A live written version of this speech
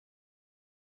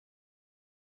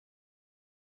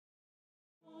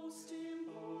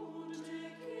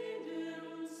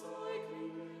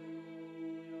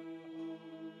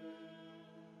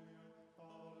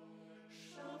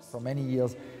For many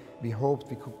years, we hoped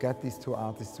we could get these two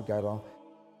artists together.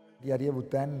 The idea would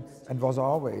then, and was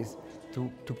always,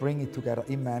 to bring it together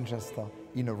in Manchester,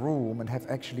 in a room, and have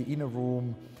actually in a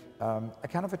room a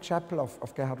kind of a chapel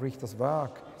of Gerhard Richter's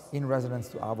work in resonance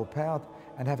to Arvo Pärt,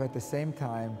 and have at the same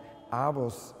time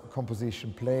Arvo's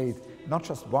composition played, not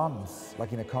just once,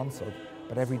 like in a concert,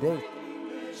 but every day.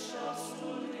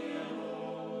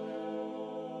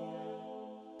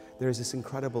 There is this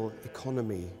incredible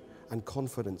economy and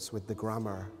confidence with the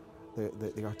grammar,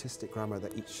 the artistic grammar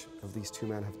that each of these two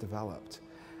men have developed.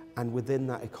 And within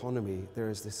that economy, there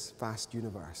is this vast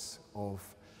universe of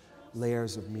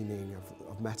layers of meaning,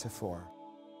 of metaphor.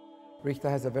 Richter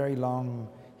has a very long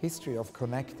history of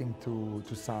connecting to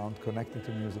sound, connecting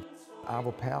to music.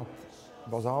 Arvo Pärt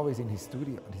was always in his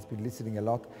studio, and he's been listening a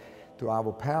lot to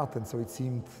Arvo Pärt, and so it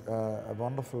seemed a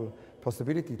wonderful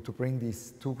possibility to bring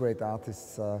these two great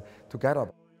artists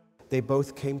together. They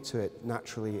both came to it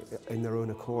naturally in their own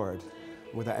accord,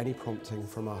 without any prompting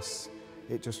from us.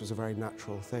 It just was a very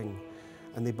natural thing.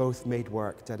 And they both made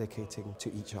work dedicating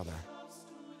to each other.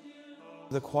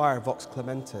 The choir, Vox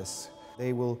Clementis,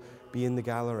 they will be in the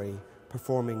gallery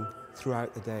performing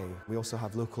throughout the day. We also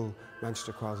have local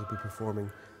Manchester choirs who will be performing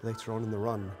later on in the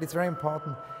run. It's very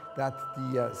important that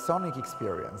the sonic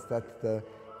experience, that the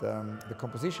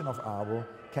composition of Arvo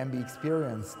can be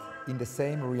experienced in the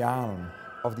same realm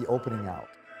of the opening out.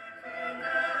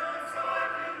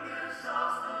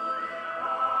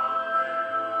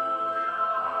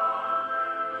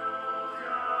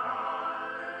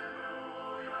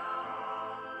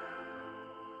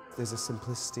 There's a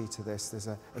simplicity to this, there's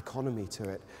an economy to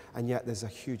it, and yet there's a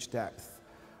huge depth,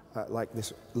 like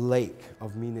this lake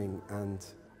of meaning and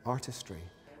artistry.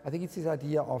 I think it's this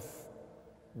idea of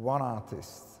one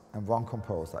artist and one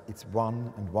composer. It's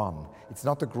one and one. It's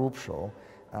not a group show,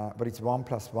 but it's 1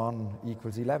 + 1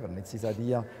 = 11. It's this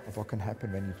idea of what can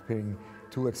happen when you bring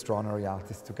two extraordinary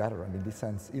artists together. And in this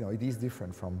sense, you know, it is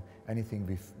different from anything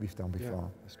we've done before.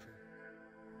 Yeah, that's true.